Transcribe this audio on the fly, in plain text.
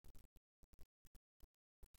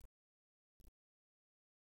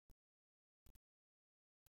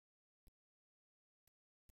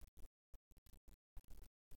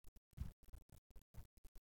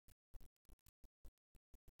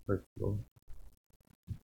Praise the Lord.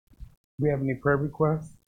 Do we have any prayer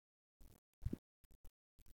requests?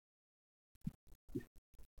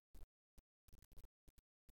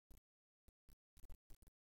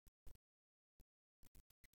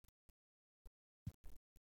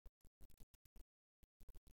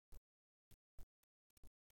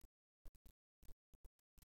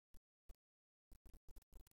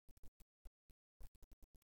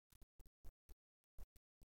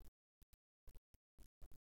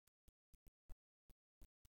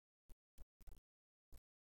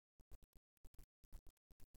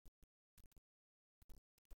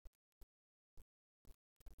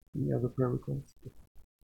 Any other prayer requests?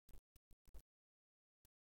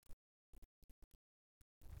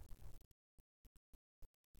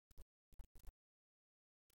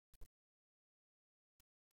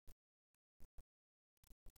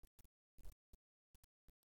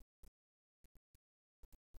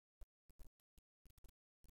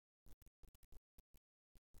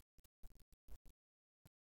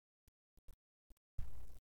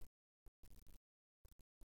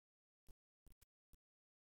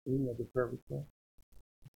 Any other prayer requests?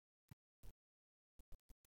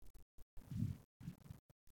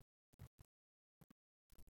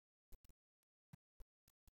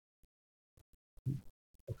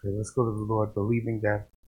 Okay, let's go to the Lord, believing that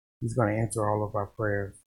He's going to answer all of our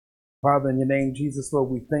prayers. Father, in your name, Jesus, Lord,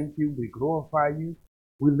 we thank you. We glorify you.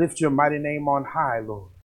 We lift your mighty name on high,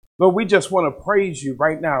 Lord. Lord, we just want to praise you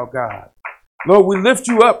right now, God. Lord, we lift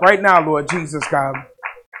you up right now, Lord Jesus, God.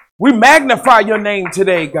 We magnify your name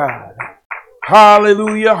today, God.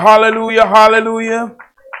 Hallelujah, hallelujah, hallelujah.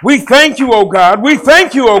 We thank you, oh God. We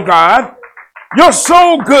thank you, oh God. You're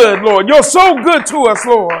so good, Lord. You're so good to us,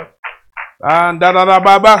 Lord.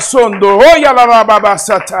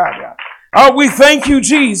 Oh, we thank you,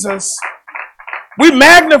 Jesus. We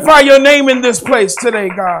magnify your name in this place today,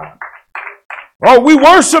 God. Oh, we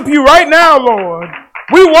worship you right now, Lord.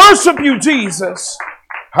 We worship you, Jesus.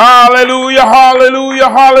 Hallelujah, hallelujah,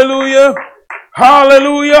 hallelujah.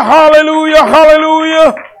 Hallelujah, hallelujah,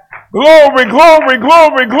 hallelujah. Glory, glory,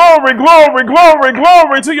 glory, glory, glory, glory,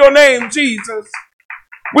 glory to your name, Jesus.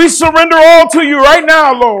 We surrender all to you right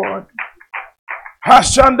now, Lord.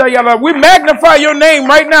 We magnify your name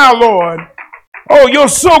right now, Lord. Oh, you're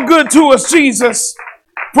so good to us, Jesus.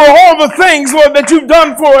 For all the things, Lord, that you've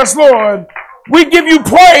done for us, Lord. We give you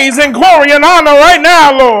praise and glory and honor right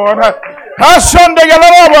now, Lord. Oh,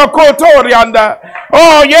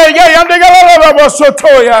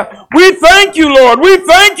 yeah. We thank you, Lord. We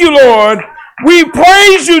thank you, Lord. We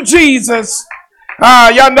praise you, Jesus. We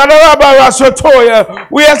ask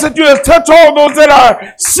that you touch all those that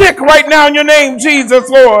are sick right now in your name, Jesus,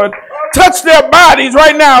 Lord. Touch their bodies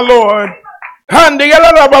right now, Lord.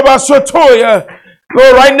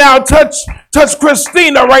 Lord, right now, touch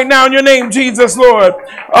Christina right now in your name, Jesus, Lord.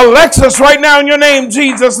 Alexis right now in your name,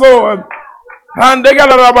 Jesus, Lord. Uplift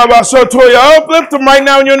them right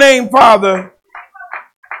now in your name, Father.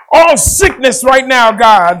 All sickness right now,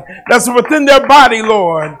 God, that's within their body,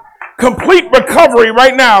 Lord. Complete recovery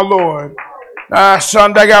right now, Lord.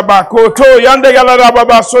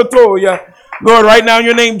 Lord, right now in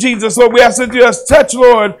your name, Jesus, Lord, we ask that you just touch,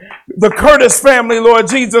 Lord, the Curtis family, Lord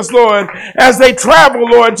Jesus, Lord, as they travel,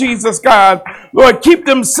 Lord Jesus, God. Lord, keep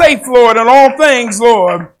them safe, Lord, in all things,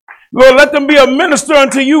 Lord. Lord, let them be a minister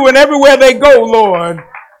unto you and everywhere they go, Lord.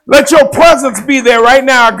 Let your presence be there right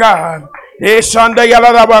now, God. Touch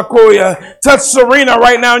Serena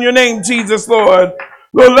right now in your name, Jesus, Lord.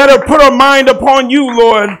 Lord, let her put her mind upon you,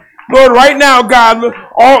 Lord. Lord, right now, God,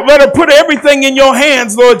 let her put everything in your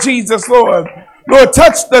hands, Lord Jesus, Lord. Lord,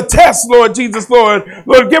 touch the test, Lord Jesus, Lord.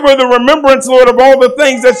 Lord, give her the remembrance, Lord, of all the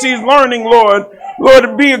things that she's learning, Lord.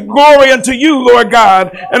 Lord, be a glory unto you, Lord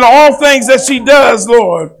God, and all things that she does,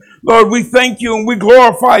 Lord. Lord, we thank you and we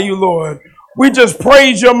glorify you, Lord. We just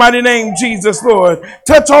praise your mighty name, Jesus, Lord.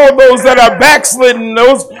 Touch all those that are backslidden,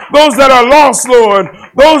 those that are lost, Lord.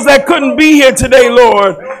 Those that couldn't be here today,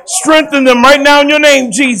 Lord. Strengthen them right now in your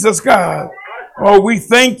name, Jesus, God. Oh, we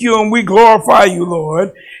thank you and we glorify you,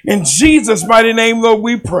 Lord. In Jesus' mighty name, Lord,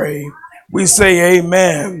 we pray. We say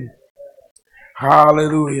amen.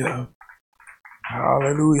 Hallelujah.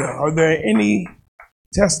 Hallelujah. Are there any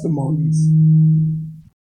testimonies?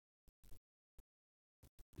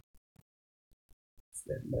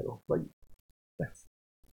 That metal plate.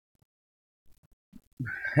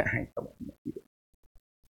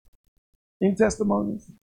 Any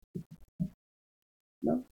testimonies?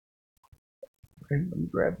 No? Okay, let me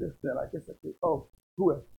grab this then. I guess I could. Oh,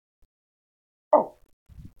 who else? Oh.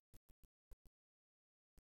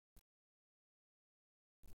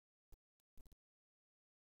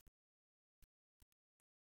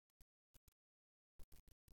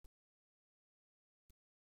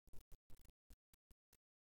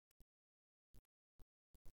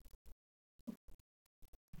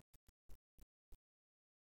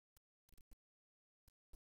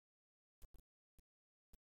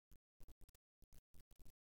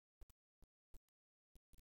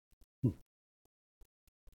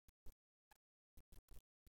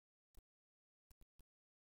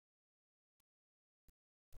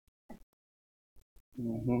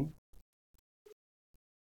 Hmm.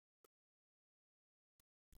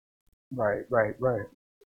 Right, right, right.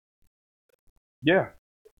 Yeah.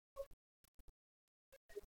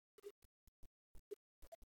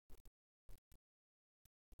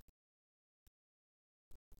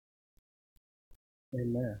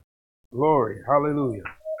 Amen. Glory. Hallelujah.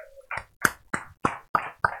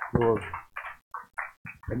 Glory.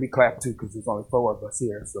 Let me clap too, because there's only four of us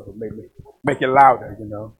here, so maybe make it louder, you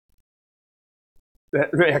know.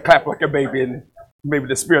 Clap like a baby, and maybe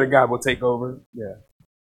the Spirit of God will take over. Yeah.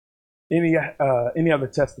 Any other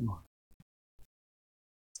testimony?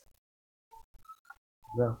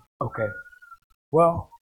 No. Okay. Well,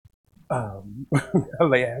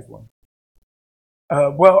 Leah has one.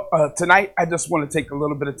 Tonight I just want to take a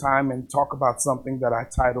little bit of time and talk about something that I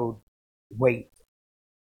titled "Wait,"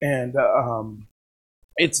 and uh,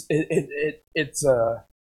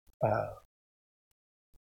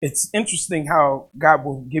 it's interesting how God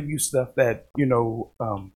will give you stuff that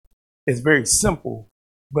is very simple,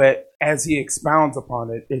 but as He expounds upon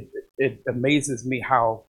it, it amazes me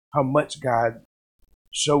how much God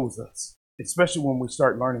shows us, especially when we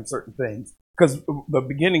start learning certain things. Because the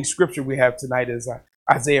beginning scripture we have tonight is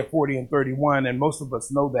Isaiah 40 and 31, and most of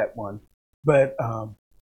us know that one. But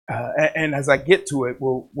and as I get to it,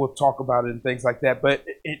 we'll talk about it and things like that. But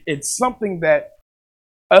it's something that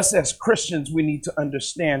us as Christians we need to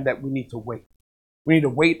understand that we need to wait. We need to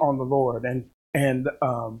wait on the Lord, and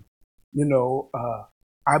you know,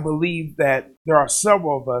 I believe that there are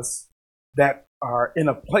several of us that are in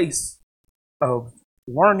a place of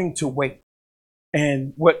learning to wait.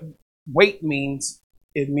 And what wait means,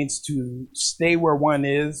 it means to stay where one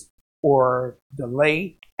is or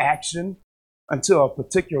delay action until a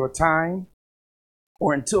particular time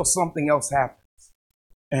or until something else happens.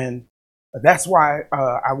 And that's why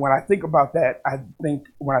when I think about that,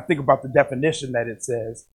 when I think about the definition that it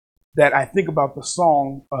says, that I think about the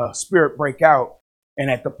song Spirit Break Out. And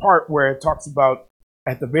at the part where it talks about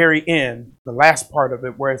at the very end, the last part of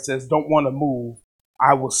it, where it says, don't want to move,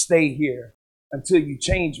 I will stay here until you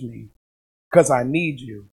change me because I need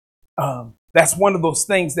you. That's one of those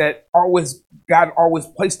things that God always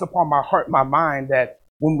placed upon my heart, my mind, that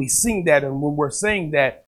when we sing that and when we're saying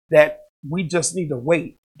that we just need to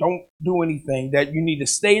wait. Don't do anything, that you need to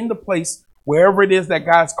stay in the place wherever it is that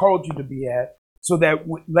God's called you to be at, so that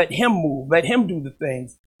let Him move, let Him do the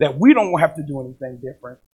things, that we don't have to do anything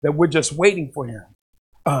different, that we're just waiting for Him.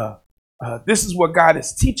 This is what God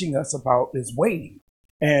is teaching us about, is waiting.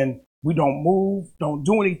 And we don't move, don't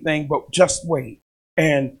do anything, but just wait.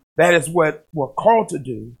 And that is what we're called to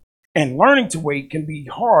do. And learning to wait can be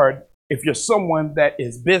hard if you're someone that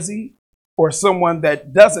is busy or someone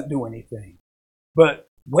that doesn't do anything. But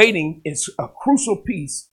waiting is a crucial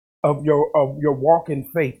piece of your walk in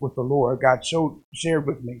faith with the Lord. God shared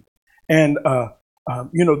with me. And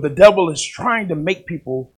the devil is trying to make the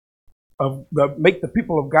people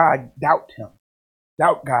of God doubt Him,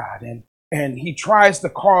 doubt God, and he tries to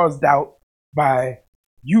cause doubt by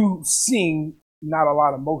you seeing not a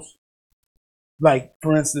lot of motion. Like,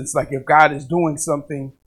 for instance, like if God is doing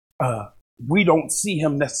something, we don't see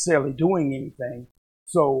Him necessarily doing anything,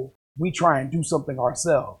 so we try and do something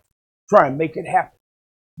ourselves, try and make it happen.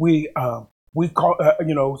 We call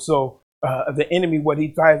the enemy, what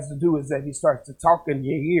he tries to do is that he starts to talk in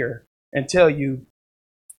your ear and tell you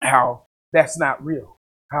how that's not real,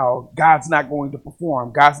 how God's not going to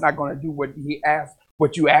perform, God's not going to do what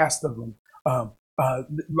you asked of Him,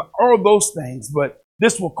 all those things. But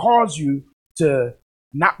this will cause you to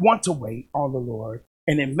not want to wait on the Lord,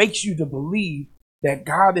 and it makes you to believe that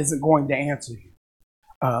God isn't going to answer you.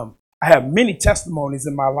 I have many testimonies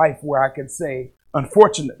in my life where I can say,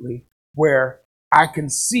 unfortunately, where I can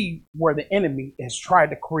see where the enemy has tried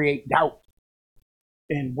to create doubt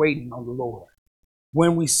in waiting on the Lord.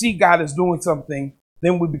 When we see God is doing something,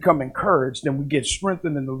 then we become encouraged and we get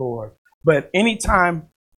strengthened in the Lord. But anytime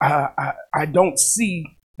I don't see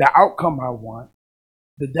the outcome I want,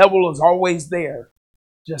 the devil is always there,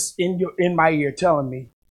 just in my ear telling me,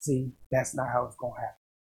 see, that's not how it's going to happen.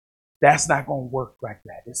 That's not going to work like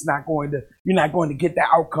that. You're not going to get the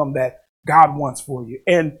outcome that God wants for you.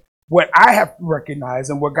 And what I have to recognize,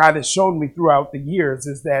 and what God has shown me throughout the years,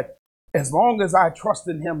 is that as long as I trust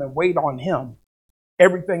in Him and wait on Him,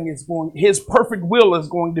 His perfect will is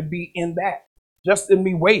going to be in that, just in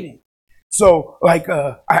me waiting. So, like,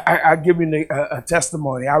 I give you a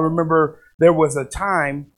testimony. I remember there was a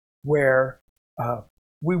time where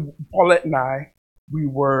Paulette and I, we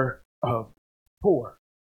were poor.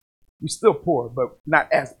 We're still poor, but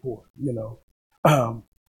not as poor,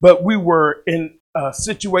 But we were in a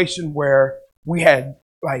situation where we had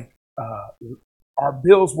our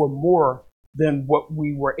bills were more than what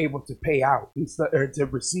we were able to pay out and or to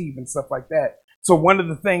receive and stuff like that. So one of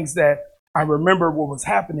the things that I remember what was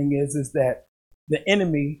happening is that the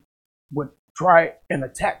enemy would try and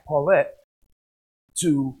attack Paulette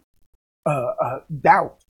to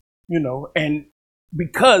doubt, and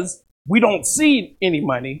because we don't see any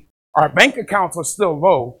money, our bank accounts are still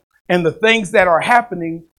low, and the things that are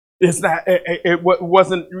happening is not, it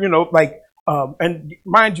wasn't, and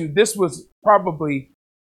mind you, this was probably,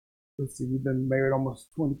 let's see, we've been married almost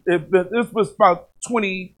 20, this was about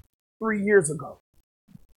 23 years ago.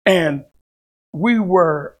 And we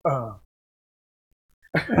were,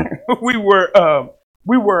 in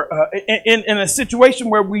a situation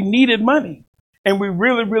where we needed money, and we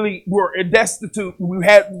really, really were destitute. We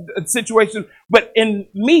had a situation, but in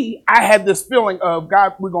me, I had this feeling of,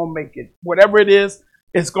 God, we're going to make it. Whatever it is,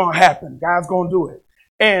 it's going to happen. God's going to do it.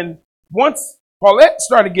 And once Paulette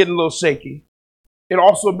started getting a little shaky, it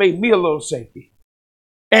also made me a little shaky.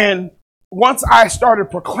 And once I started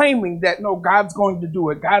proclaiming that, no, God's going to do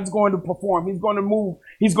it. God's going to perform. He's going to move.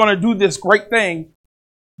 He's going to do this great thing.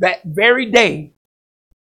 That very day,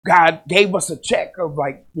 God gave us a check of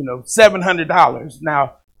 $700.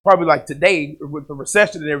 Now, probably like today with the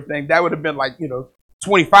recession and everything, that would have been like,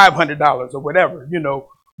 $2,500 or whatever,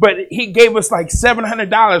 But he gave us like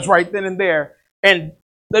 $700 right then and there. And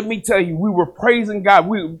let me tell you, we were praising God.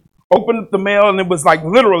 We opened up the mail and it was like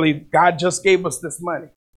literally God just gave us this money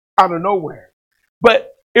out of nowhere.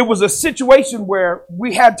 But it was a situation where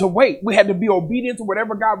we had to wait. We had to be obedient to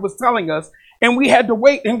whatever God was telling us. And we had to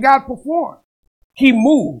wait, and God performed. He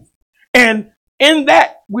moved. And in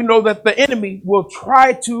that, we know that the enemy will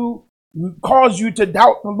try to cause you to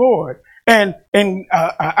doubt the Lord. And in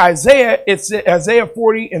Isaiah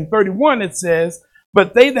 40:31, it says,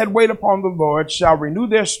 but they that wait upon the Lord shall renew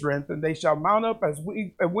their strength, and they shall mount up as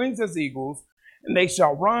wings as eagles, and they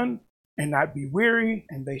shall run and not be weary,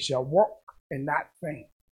 and they shall walk and not faint.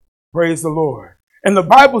 Praise the Lord. And the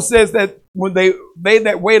Bible says that when they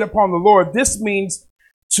that wait upon the Lord, this means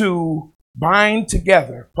to bind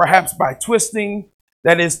together, perhaps by twisting,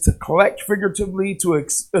 that is to collect figuratively, to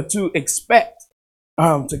expect,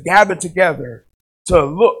 to gather together, to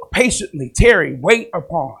look patiently, tarry, wait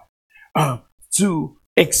upon, to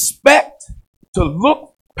expect, to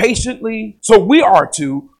look patiently. So we are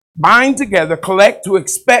to bind together, collect, to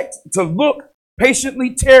expect, to look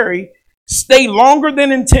patiently, tarry, stay longer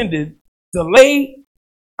than intended, delay,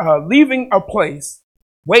 leaving a place,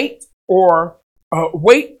 wait for the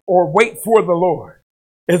Lord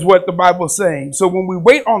is what the Bible is saying. So when we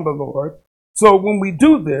wait on the Lord, so when we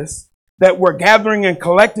do this, that we're gathering and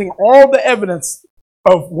collecting all the evidence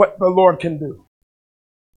of what the Lord can do.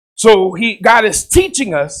 So God is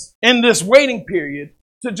teaching us in this waiting period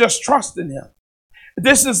to just trust in him.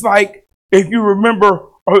 This is like, if you remember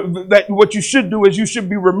that what you should do is you should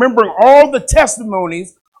be remembering all the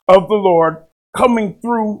testimonies of the Lord coming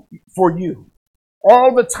through for you.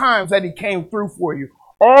 All the times that he came through for you.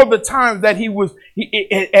 All the times that he was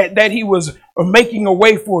making a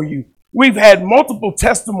way for you. We've had multiple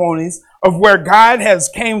testimonies of where God has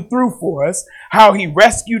came through for us, how he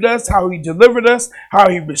rescued us, how he delivered us, how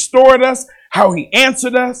he restored us, how he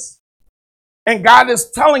answered us. And God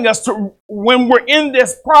is telling us to, when we're in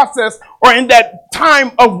this process or in that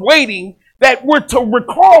time of waiting, that we're to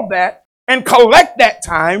recall that and collect that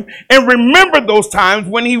time and remember those times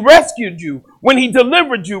when he rescued you, when he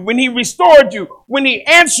delivered you, when he restored you, when he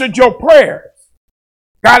answered your prayers.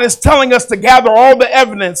 God is telling us to gather all the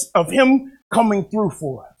evidence of him coming through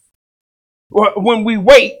for us. When we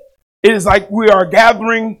wait, it is like we are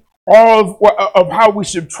gathering all of how we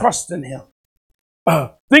should trust in him.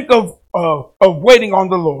 Think of waiting on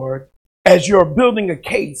the Lord as you're building a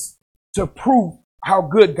case to prove how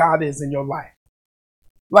good God is in your life.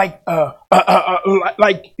 Like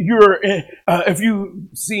you're, if you've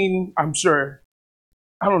seen, I'm sure,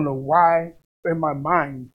 I don't know why in my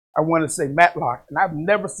mind I want to say Matlock, and I've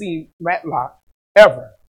never seen Matlock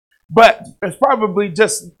ever. But it's probably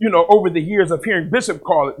just, over the years of hearing Bishop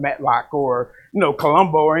call it Matlock or,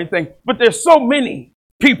 Columbo or anything. But there's so many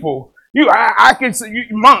people, I can say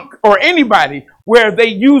Monk or anybody, where they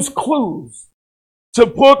use clues to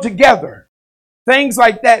pull together things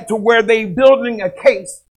like that to where they building a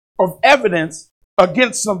case of evidence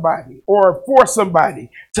against somebody or for somebody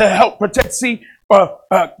to help protect. See,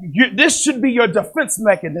 this should be your defense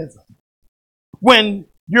mechanism. When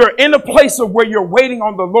you're in a place of where you're waiting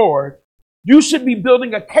on the Lord, you should be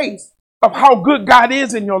building a case of how good God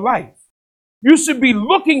is in your life. You should be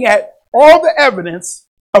looking at all the evidence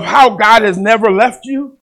of how God has never left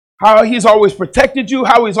you, how he's always protected you,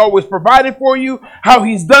 how he's always provided for you, how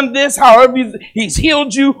he's done this, however he's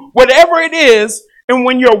healed you, whatever it is. And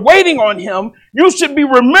when you're waiting on him, you should be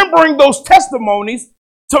remembering those testimonies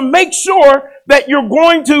to make sure that you're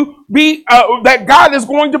going to be, that God is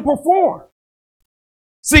going to perform.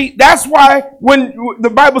 See, that's why when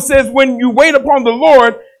the Bible says, when you wait upon the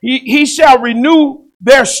Lord, he shall renew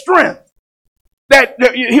their strength. That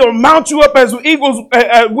he'll mount you up as eagles,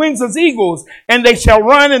 wings as eagles, and they shall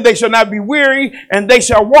run and they shall not be weary, and they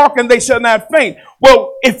shall walk and they shall not faint.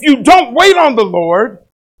 Well, if you don't wait on the Lord,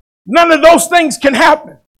 none of those things can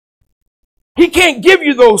happen. He can't give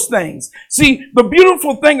you those things. See, the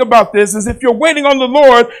beautiful thing about this is if you're waiting on the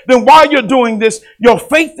Lord, then while you're doing this, your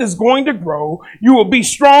faith is going to grow. You will be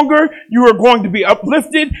stronger. You are going to be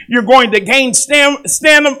uplifted. You're going to gain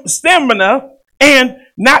stamina and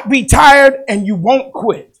not be tired, and you won't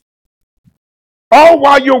quit. All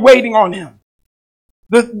while you're waiting on him.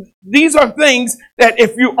 These are things that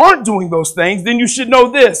if you aren't doing those things, then you should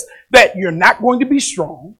know this, that you're not going to be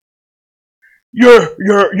strong. You're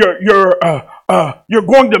going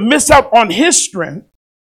to miss out on his strength.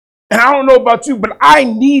 And I don't know about you, but I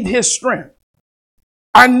need his strength.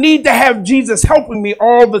 I need to have Jesus helping me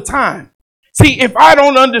all the time. See, if I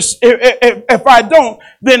don't if I don't,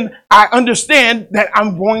 then I understand that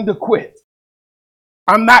I'm going to quit.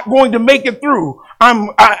 I'm not going to make it through.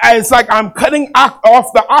 It's like I'm cutting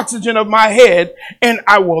off the oxygen of my head, and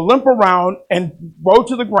I will limp around and go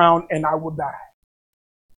to the ground, and I will die.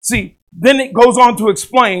 See, then it goes on to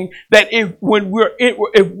explain that if we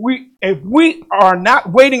are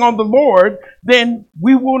not waiting on the Lord, then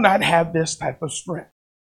we will not have this type of strength.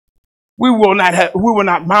 We will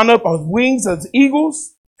not mount up on wings as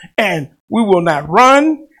eagles, and we will not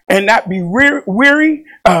run and not be weary.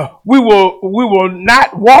 We will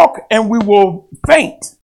not walk, and we will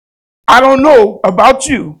faint. I don't know about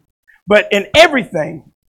you, but in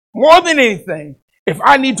everything, more than anything, if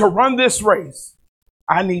I need to run this race,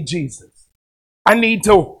 I need Jesus. I need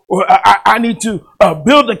to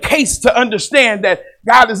build a case to understand that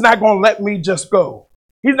God is not going to let me just go.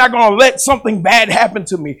 He's not going to let something bad happen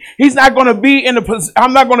to me. I'm not going to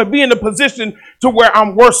be in a position to where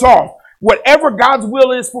I'm worse off. Whatever God's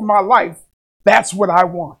will is for my life, that's what I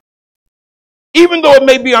want. Even though it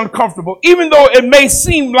may be uncomfortable, even though it may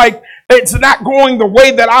seem like it's not going the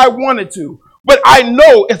way that I want it to, but I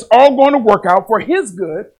know it's all going to work out for his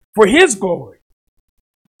good, for his glory.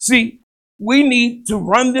 See, we need to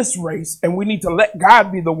run this race, and we need to let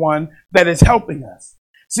God be the one that is helping us.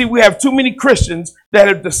 See, we have too many Christians that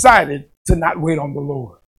have decided to not wait on the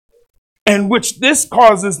Lord, and which this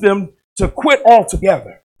causes them to quit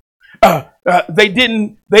altogether. They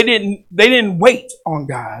didn't wait on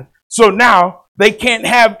God, so now they can't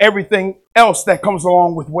have everything else that comes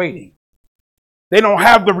along with waiting. They don't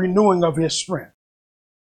have the renewing of his strength.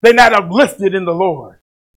 They're not uplifted in the Lord.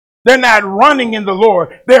 They're not running in the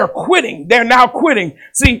Lord. They're quitting. They're now quitting.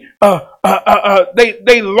 See,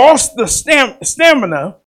 they lost the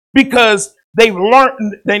stamina because they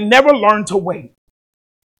never learned to wait.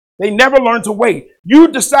 They never learned to wait. You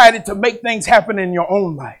decided to make things happen in your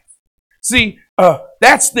own life. See,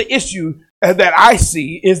 that's the issue that I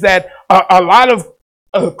see, is that a lot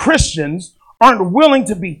of Christians aren't willing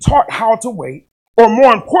to be taught how to wait, or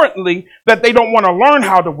more importantly, that they don't want to learn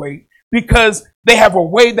how to wait because they have a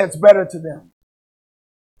way that's better to them.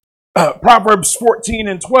 Proverbs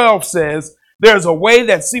 14:12 says, "There's a way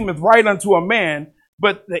that seemeth right unto a man,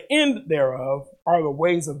 but the end thereof are the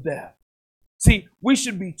ways of death." See, we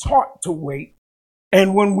should be taught to wait.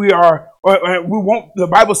 And when we won't, the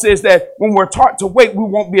Bible says that when we're taught to wait, we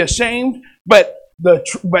won't be ashamed, but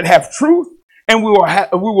have truth, and we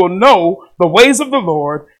will know the ways of the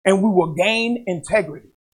Lord, and we will gain integrity.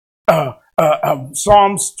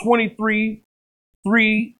 Psalms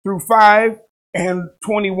 23:3-5 and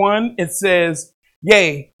 21, it says,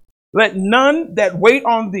 "Yea, let none that wait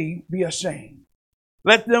on thee be ashamed.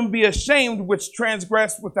 Let them be ashamed which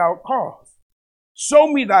transgress without cause. Show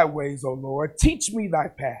me thy ways, O Lord. Teach me thy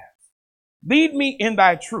paths. Lead me in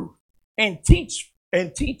thy truth, and teach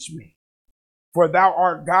me. For thou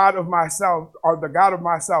art God of myself, art the God of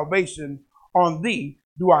my salvation. On thee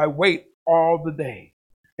do I wait all the day."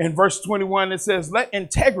 In verse 21, it says, "Let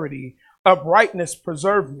integrity, uprightness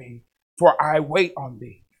preserve me, for I wait on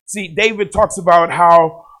thee." See, David talks about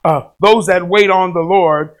how those that wait on the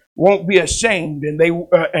Lord won't be ashamed, and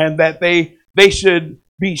that they should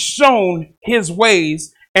be shown his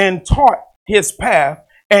ways and taught his path.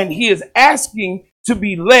 And he is asking to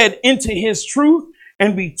be led into his truth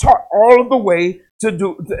and be taught all of the way to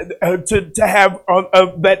have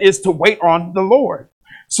that is to wait on the Lord.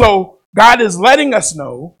 So God is letting us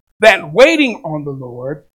know that waiting on the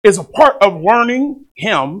Lord is a part of learning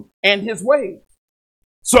him and his ways.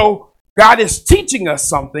 So God is teaching us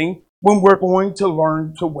something when we're going to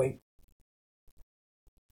learn to wait.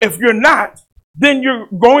 If you're not, then you're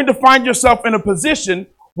going to find yourself in a position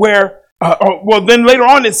where, then later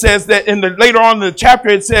on it says that later on in the chapter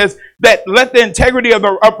it says that let the integrity of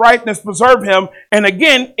the uprightness preserve him. And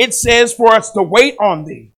again, it says for us to wait on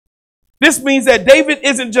thee. This means that David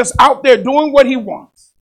isn't just out there doing what he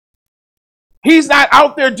wants. He's not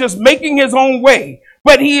out there just making his own way,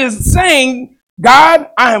 but he is saying, God,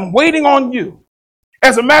 I am waiting on you.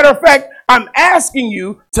 As a matter of fact, I'm asking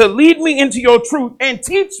you to lead me into your truth and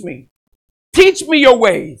teach me. Teach me your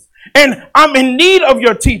ways. And I'm in need of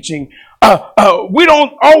your teaching. We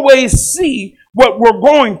don't always see what we're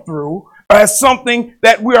going through as something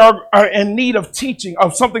that we are in need of teaching,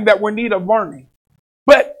 of something that we're in need of learning.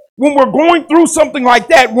 But when we're going through something like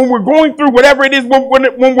that, when we're going through whatever it is,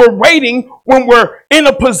 when we're waiting, when we're in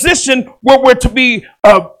a position where we're to be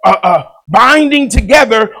binding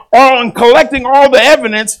together and collecting all the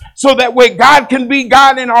evidence so that way God can be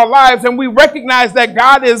God in our lives, and we recognize that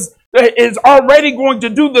God is already going to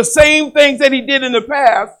do the same things that he did in the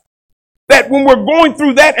past, that when we're going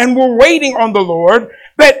through that and we're waiting on the Lord,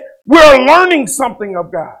 that we're learning something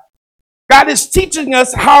of God. God is teaching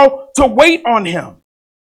us how to wait on him.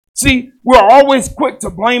 See, we're always quick to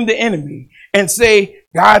blame the enemy and say,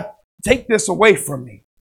 God, take this away from me.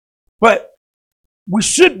 But we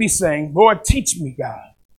should be saying, Lord, teach me,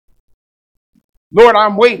 God. Lord,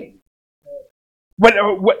 I'm waiting.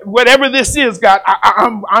 Whatever this is, God,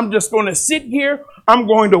 I'm just going to sit here. I'm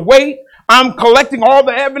going to wait. I'm collecting all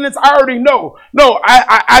the evidence. I already know. No,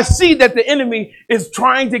 I see that the enemy is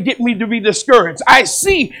trying to get me to be discouraged. I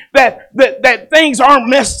see that things aren't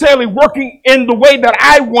necessarily working in the way that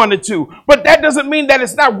I wanted to. But that doesn't mean that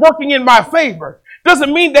it's not working in my favor.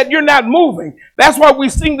 Doesn't mean that you're not moving. That's why we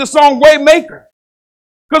sing the song Waymaker.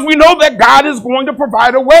 Because we know that God is going to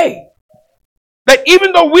provide a way. That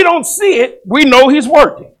even though we don't see it, we know he's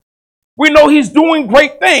working. We know he's doing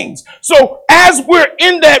great things. So as we're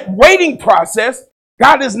in that waiting process,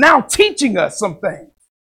 God is now teaching us some things.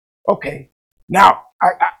 Okay, now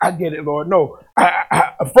I get it, Lord. No,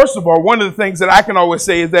 first of all, one of the things that I can always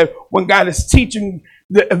say is that when God is teaching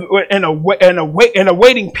in a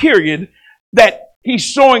waiting period, that he's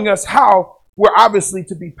showing us how we're obviously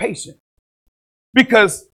to be patient.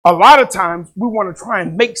 Because a lot of times we want to try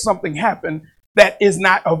and make something happen that is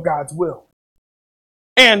not of God's will.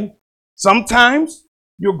 And sometimes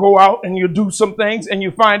you'll go out and you'll do some things and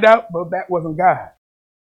you find out, well, that wasn't God.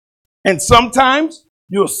 And sometimes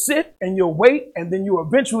you'll sit and you'll wait and then you'll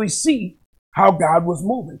eventually see how God was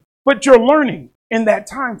moving. But you're learning in that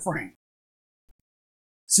time frame.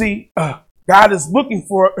 See, God is looking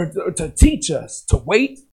for to teach us to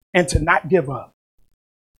wait and to not give up.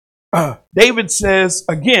 David says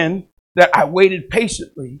again that I waited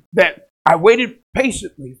patiently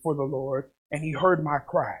for the Lord and he heard my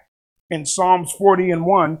cry. In Psalms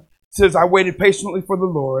 40:1 says, I waited patiently for the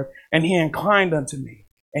Lord and he inclined unto me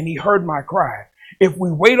and he heard my cry. If we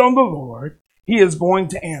wait on the Lord, he is going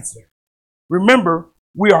to answer. Remember,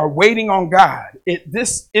 we are waiting on God.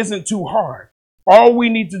 This isn't too hard. All we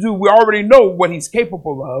need to do, we already know what he's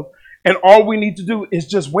capable of, and all we need to do is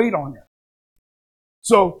just wait on him.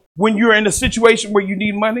 So when you're in a situation where you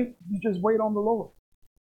need money, you just wait on the Lord.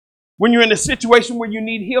 When you're in a situation where you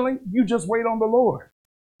need healing, you just wait on the Lord.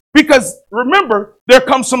 Because remember, there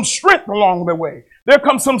comes some strength along the way. There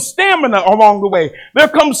comes some stamina along the way. There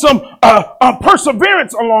comes some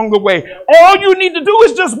perseverance along the way. All you need to do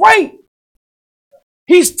is just wait.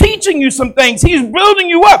 He's teaching you some things. He's building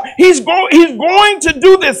you up. He's going to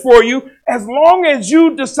do this for you as long as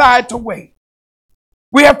you decide to wait.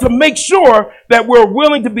 We have to make sure that we're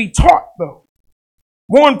willing to be taught, though.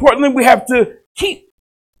 More importantly, we have to keep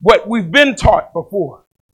what we've been taught before.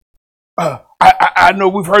 I know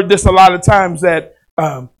we've heard this a lot of times that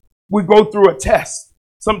we go through a test.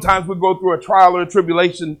 Sometimes we go through a trial or a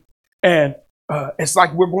tribulation, and it's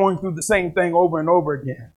like we're going through the same thing over and over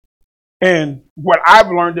again. And what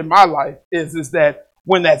I've learned in my life is that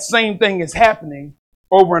when that same thing is happening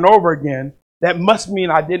over and over again, that must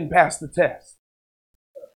mean I didn't pass the test.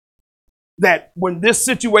 That when this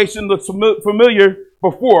situation looks familiar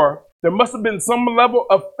before, there must have been some level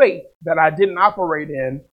of faith that I didn't operate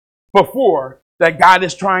in before that God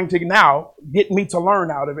is trying to now get me to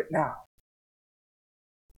learn out of it now.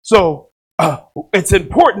 So it's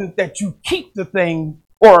important that you keep the thing,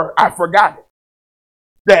 or I forgot it.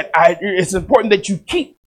 It's important that you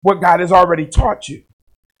keep what God has already taught you.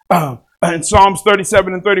 In Psalms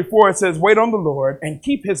 37:34, it says, wait on the Lord and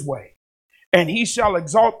keep his way, and he shall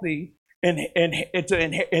exalt thee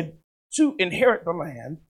to inherit the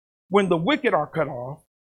land. When the wicked are cut off,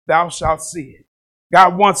 thou shalt see it.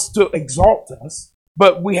 God wants to exalt us,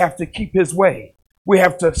 but we have to keep his way. We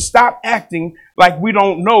have to stop acting like we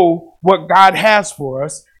don't know what God has for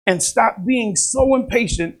us and stop being so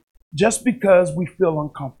impatient just because we feel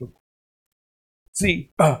uncomfortable.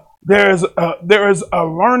 See, there is a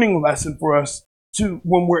learning lesson for us to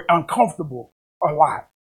when we're uncomfortable a lot,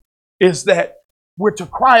 is that we're to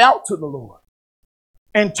cry out to the Lord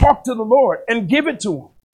and talk to the Lord and give it to him.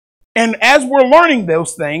 And as we're learning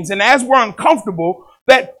those things and as we're uncomfortable,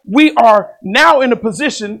 that we are now in a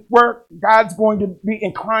position where God's going to be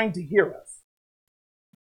inclined to hear us.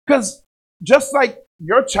 Because just like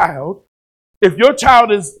your child, if your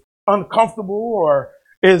child is uncomfortable or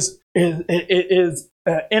is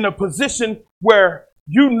in a position where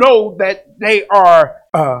you know that they are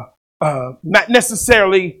not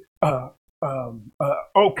necessarily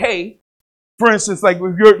okay. For instance, like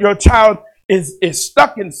if your child is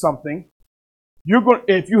stuck in something,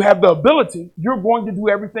 if you have the ability, you're going to do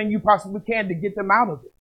everything you possibly can to get them out of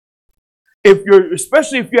it.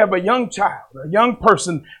 Especially if you have a young child, a young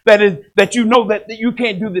person that you know that you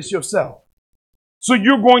can't do this yourself. So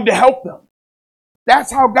you're going to help them.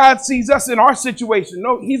 That's how God sees us in our situation.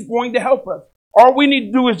 No, he's going to help us. All we need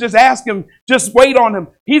to do is just ask him, just wait on him.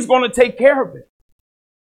 He's going to take care of it.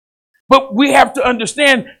 But we have to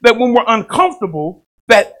understand that when we're uncomfortable,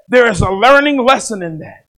 that there is a learning lesson in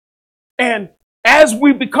that. And as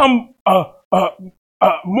we become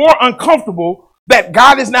more uncomfortable, that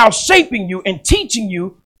God is now shaping you and teaching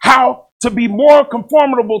you how to be more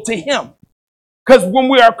conformable to him. Because when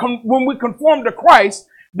we conform to Christ,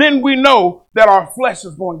 then we know that our flesh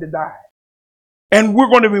is going to die. And we're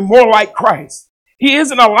going to be more like Christ. He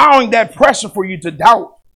isn't allowing that pressure for you to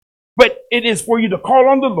doubt, but it is for you to call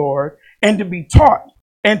on the Lord and to be taught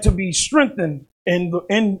and to be strengthened in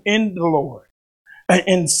the Lord.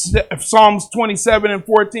 In Psalms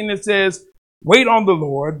 27:14, it says, wait on the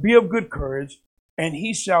Lord, be of good courage, and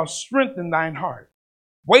he shall strengthen thine heart.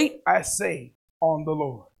 Wait, I say, on the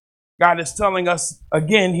Lord. God is telling us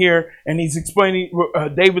again here, and he's explaining,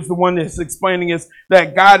 David's the one that's explaining us,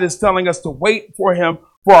 that God is telling us to wait for him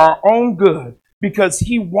for our own good, because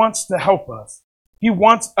he wants to help us. He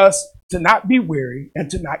wants us to not be weary and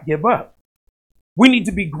to not give up. We need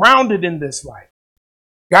to be grounded in this life.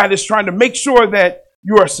 God is trying to make sure that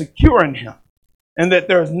you are secure in him and that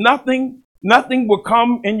there's nothing will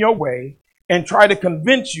come in your way and try to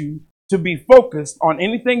convince you to be focused on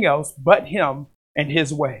anything else but him and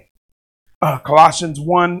his way. Colossians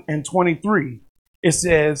 1:23, it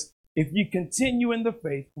says, if you continue in the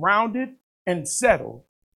faith, grounded and settled,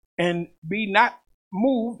 and be not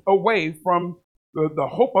moved away from the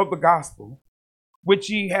hope of the gospel, which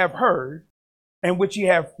ye have heard, and which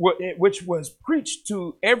was preached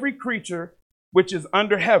to every creature which is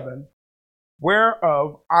under heaven,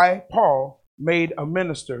 whereof I, Paul, made a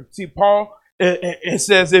minister. See, Paul, it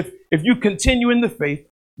says, if you continue in the faith,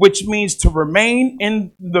 which means to remain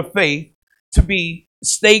in the faith, to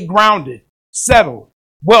stay grounded, settled,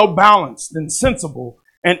 well balanced and sensible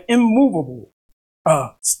and immovable,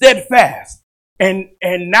 steadfast, and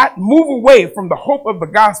not move away from the hope of the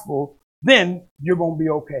gospel, then you're going to be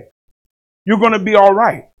okay. You're going to be all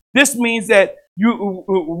right. This means that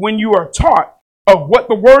when you are taught of what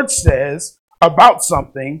the word says about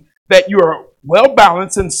something, that you are well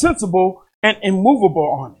balanced and sensible and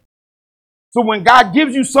immovable on it. So when God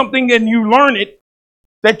gives you something and you learn it,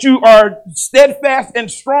 that you are steadfast and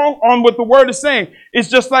strong on what the word is saying. It's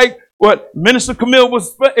just like what Minister Camille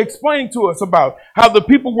was explaining to us about how the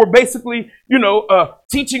people were basically,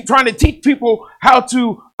 trying to teach people how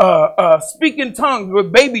to speak in tongues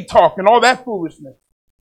with baby talk and all that foolishness.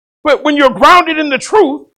 But when you're grounded in the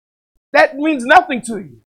truth, that means nothing to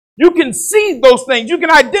you. You can see those things. You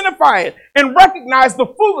can identify it and recognize the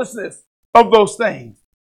foolishness of those things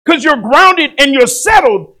because you're grounded and you're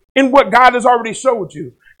settled in what God has already showed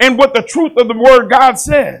you and what the truth of the word God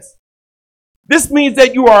says. This means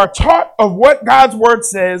that you are taught of what God's word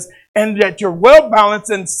says and that you're well balanced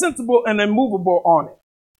and sensible and immovable on it.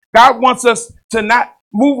 God wants us to not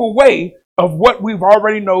move away of what we've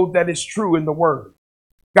already know that is true in the word.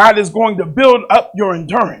 God is going to build up your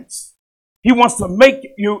endurance. He wants to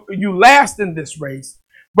make you last in this race.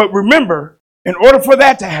 But remember, in order for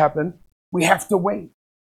that to happen, we have to wait.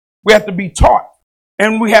 We have to be taught.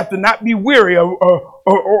 And we have to not be weary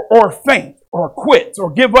or faint or quit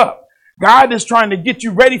or give up. God is trying to get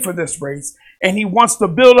you ready for this race, and he wants to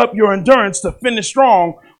build up your endurance to finish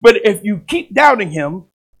strong. But if you keep doubting him,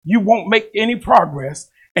 you won't make any progress,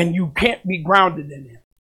 and you can't be grounded in him.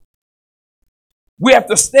 We have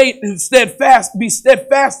to be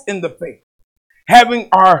steadfast in the faith, having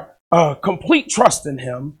our complete trust in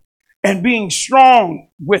him and being strong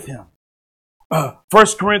with him. 1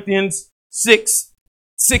 Corinthians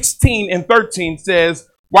 6:16 and 13 says,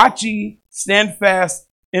 watch ye, stand fast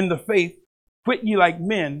in the faith, quit ye like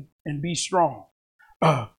men, and be strong.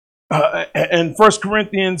 And 1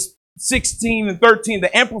 Corinthians 16 and 13,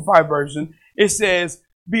 the Amplified version, it says,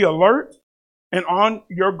 be alert and on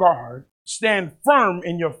your guard, stand firm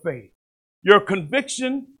in your faith. Your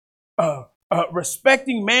conviction,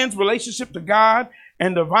 respecting man's relationship to God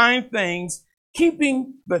and divine things,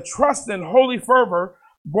 keeping the trust and holy fervor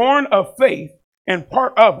born of faith and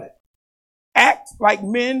part of it. Act like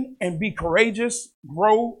men and be courageous,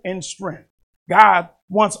 grow in strength. God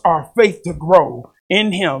wants our faith to grow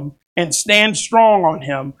in him and stand strong on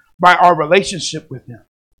him by our relationship with him.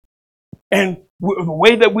 And the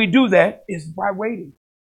way that we do that is by waiting.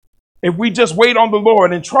 If we just wait on the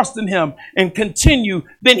Lord and trust in him and continue,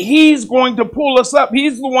 then he's going to pull us up.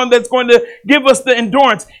 He's the one that's going to give us the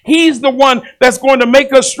endurance. He's the one that's going to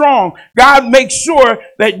make us strong. God makes sure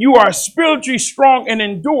that you are spiritually strong and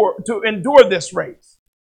endure this race.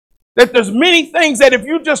 That there's many things that if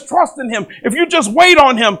you just trust in him, if you just wait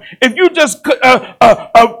on him, if you just pull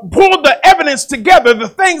the evidence together, the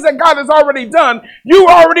things that God has already done, you're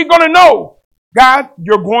already going to know, God,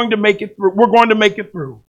 you're going to make it through. We're going to make it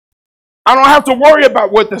through. I don't have to worry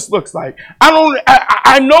about what this looks like.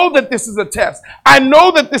 I know that this is a test. I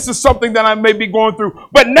know that this is something that I may be going through.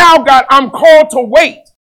 But now, God, I'm called to wait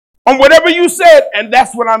on whatever you said, and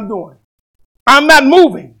that's what I'm doing. I'm not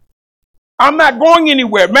moving. I'm not going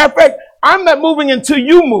anywhere. Matter of fact, I'm not moving until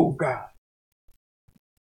you move, God.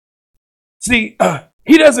 See,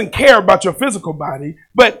 he doesn't care about your physical body,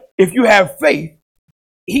 but if you have faith,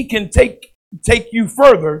 he can take you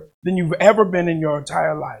further than you've ever been in your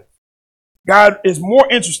entire life. God is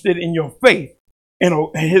more interested in your faith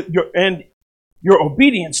and your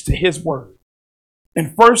obedience to his word.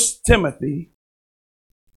 In 1 Timothy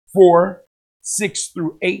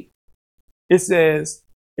 4:6-8, it says,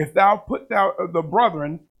 if thou put the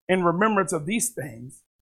brethren in remembrance of these things,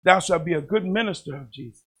 thou shalt be a good minister of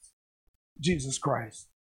Jesus Christ,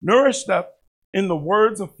 nourished up in the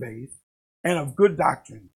words of faith and of good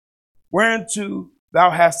doctrine, whereunto thou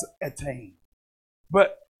hast attained.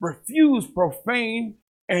 But refuse profane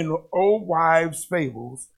and old wives'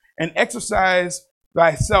 fables, and exercise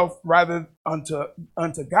thyself rather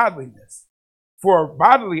unto godliness. For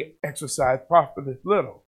bodily exercise profiteth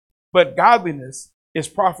little, but godliness is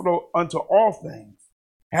profitable unto all things,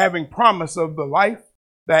 having promise of the life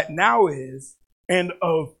that now is, and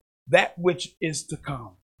of that which is to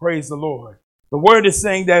come. Praise the Lord. The word is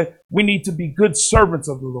saying that we need to be good servants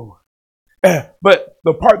of the Lord. But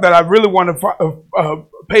the part that I really want to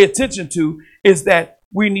pay attention to is that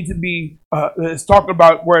we need to be, it's talking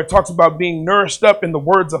about where it talks about being nourished up in the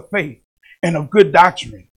words of faith and of good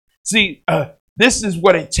doctrine. See, this is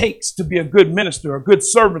what it takes to be a good minister, a good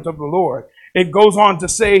servant of the Lord. It goes on to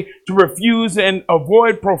say to refuse and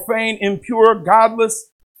avoid profane, impure, godless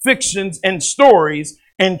fictions and stories,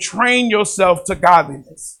 and train yourself to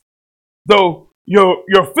godliness. Though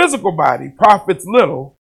your physical body profits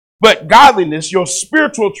little, but godliness, your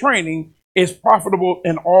spiritual training, is profitable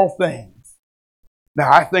in all things.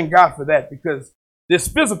 Now, I thank God for that, because this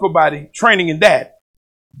physical body training in that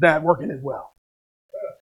is not working as well.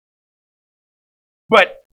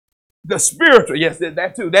 But the spiritual, yes,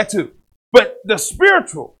 that too. But the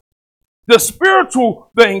spiritual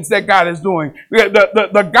things that God is doing,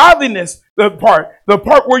 the godliness, the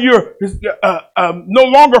part where you're no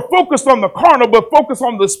longer focused on the carnal, but focused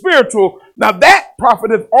on the spiritual. Now that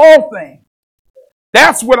profiteth all things.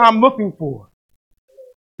 That's what I'm looking for.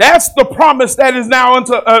 That's the promise that is now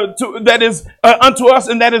unto us,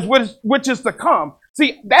 and that is which is to come.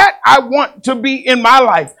 See, that I want to be in my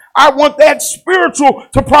life. I want that spiritual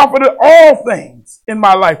to profit all things in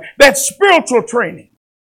my life. That spiritual training.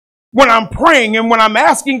 When I'm praying and when I'm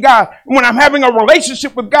asking God, when I'm having a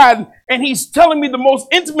relationship with God, and he's telling me the most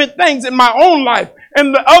intimate things in my own life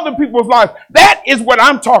and the other people's life, that is what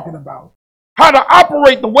I'm talking about. How to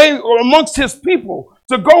operate the way amongst his people,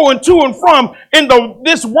 to go and to and from in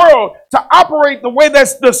this world, to operate the way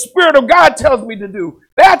that the Spirit of God tells me to do.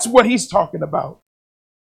 That's what he's talking about.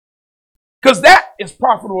 Because that is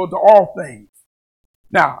profitable to all things.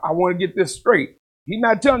 Now, I want to get this straight. He's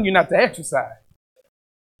not telling you not to exercise.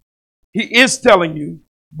 He is telling you,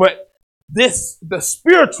 but the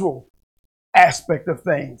spiritual aspect of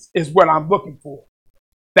things is what I'm looking for.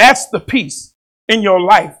 That's the peace in your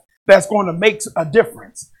life that's going to make a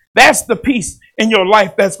difference. That's the peace in your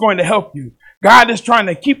life that's going to help you. God is trying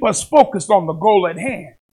to keep us focused on the goal at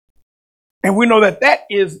hand. And we know that that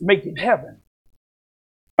is making heaven.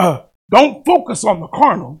 Don't focus on the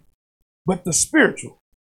carnal, but the spiritual.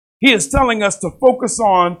 He is telling us to focus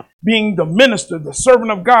on being the minister, the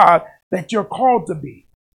servant of God that you're called to be.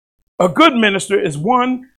 A good minister is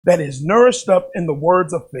one that is nourished up in the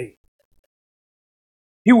words of faith.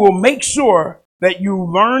 He will make sure that you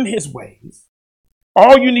learn his ways.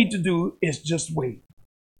 All you need to do is just wait.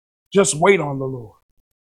 Just wait on the Lord.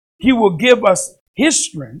 He will give us his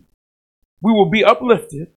strength. We will be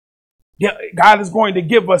uplifted. God is going to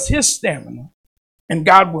give us his stamina, and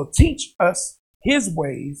God will teach us his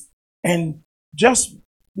ways. And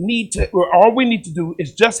all we need to do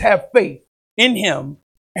is just have faith in him,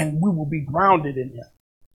 and we will be grounded in him.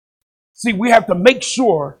 See, we have to make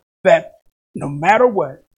sure that no matter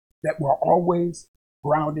what, that we're always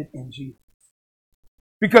grounded in Jesus.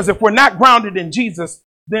 Because if we're not grounded in Jesus,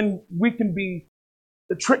 then we can be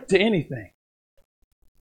the trick to anything.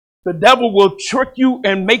 The devil will trick you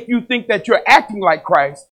and make you think that you're acting like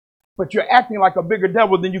Christ, but you're acting like a bigger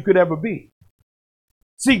devil than you could ever be.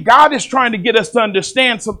 See, God is trying to get us to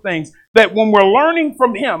understand some things, that when we're learning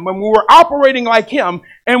from him, when we're operating like him,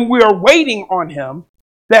 and we're waiting on him,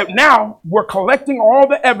 that now we're collecting all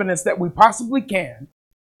the evidence that we possibly can,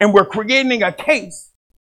 and we're creating a case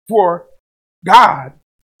for God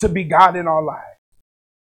to be God in our lives.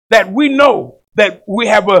 That we know that we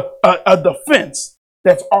have a defense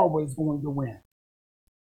that's always going to win.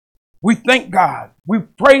 We thank God. We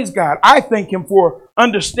praise God. I thank him for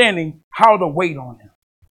understanding how to wait on him.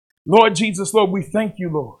 Lord Jesus, Lord, we thank you,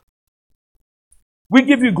 Lord. We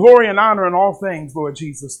give you glory and honor in all things, Lord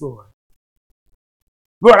Jesus, Lord.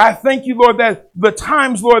 Lord, I thank you, Lord, that the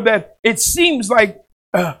times, Lord, that it seems like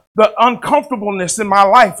the uncomfortableness in my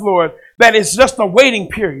life, Lord, that it's just a waiting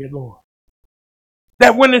period, Lord.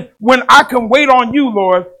 That when I can wait on you,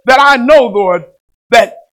 Lord, that I know, Lord,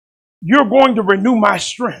 that you're going to renew my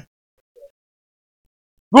strength.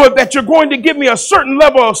 Lord, that you're going to give me a certain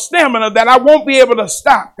level of stamina that I won't be able to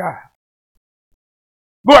stop, God.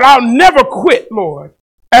 Lord, I'll never quit, Lord,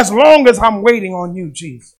 as long as I'm waiting on you,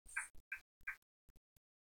 Jesus.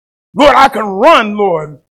 Lord, I can run,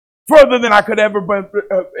 Lord, further than I could ever be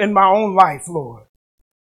in my own life, Lord.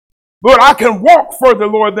 Lord, I can walk further,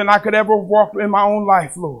 Lord, than I could ever walk in my own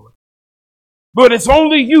life, Lord. Lord, it's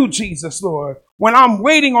only you, Jesus, Lord. When I'm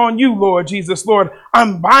waiting on you, Lord Jesus, Lord,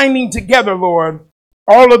 I'm binding together, Lord,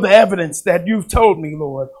 all of the evidence that you've told me,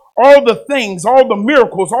 Lord. All the things, all the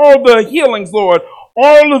miracles, all the healings, Lord.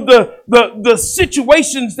 All of the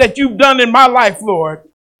situations that you've done in my life, Lord,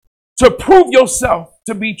 to prove yourself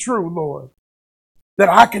to be true, Lord. That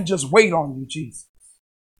I can just wait on you, Jesus.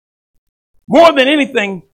 More than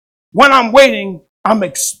anything, when I'm waiting, I'm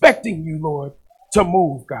expecting you, Lord, to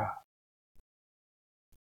move, God.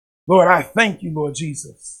 Lord, I thank you, Lord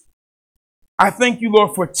Jesus. I thank you,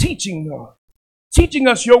 Lord, for teaching, Lord. Teaching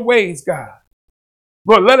us your ways, God.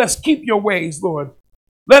 Lord, let us keep your ways, Lord.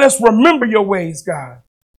 Let us remember your ways, God.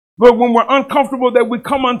 Lord, when we're uncomfortable, that we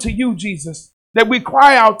come unto you, Jesus. That we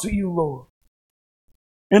cry out to you, Lord.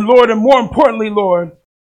 And Lord, and more importantly, Lord,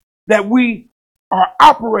 that we are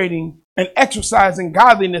operating and exercising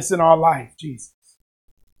godliness in our life, Jesus.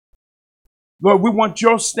 Lord, we want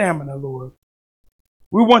your stamina, Lord.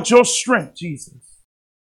 We want your strength, Jesus.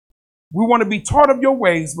 We want to be taught of your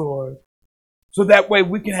ways, Lord, so that way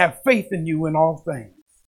we can have faith in you in all things.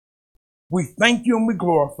 We thank you and we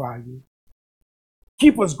glorify you.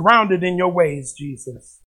 Keep us grounded in your ways,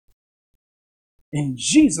 Jesus. In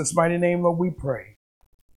Jesus' mighty name, Lord, we pray.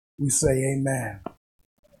 We say amen.